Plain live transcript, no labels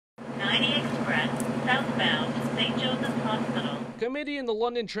St. Joseph's Hospital. Committee and the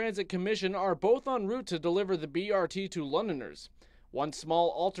London Transit Commission are both en route to deliver the BRT to Londoners. One small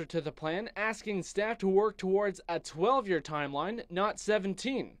alter to the plan, asking staff to work towards a 12-year timeline, not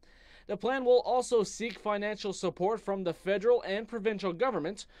 17. The plan will also seek financial support from the federal and provincial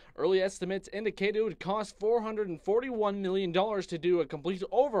government. Early estimates indicate it would cost $441 million to do a complete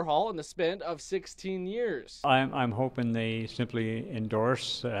overhaul in the span of 16 years. I'm hoping they simply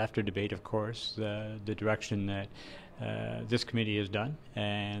endorse, after debate of course, the direction that this committee has done,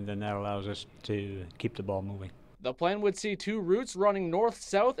 and then that allows us to keep the ball moving. The plan would see two routes running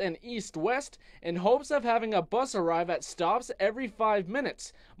north-south and east-west in hopes of having a bus arrive at stops every 5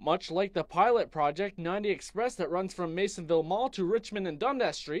 minutes, much like the pilot project 90 Express that runs from Masonville Mall to Richmond and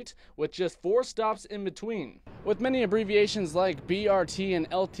Dundas Street, with just 4 stops in between. With many abbreviations like BRT and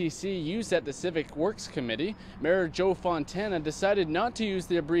LTC used at the Civic Works Committee, Mayor Joe Fontana decided not to use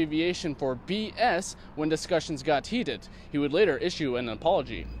the abbreviation for BS when discussions got heated. He would later issue an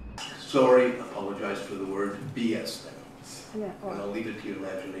apology. Sorry, apologize for the word BS then. Yeah, and I'll leave it to your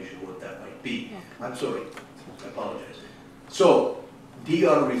imagination what that might be. Okay. I'm sorry, I apologize. So, D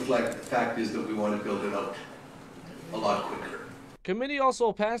ought to reflect the fact is that we want to build it out a lot quicker. Committee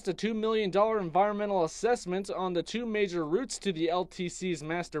also passed a $2 million environmental assessment on the 2 major routes to the LTC's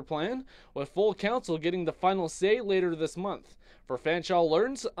master plan, with full council getting the final say later this month. For Fanshawe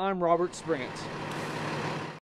Learns, I'm Robert Springett.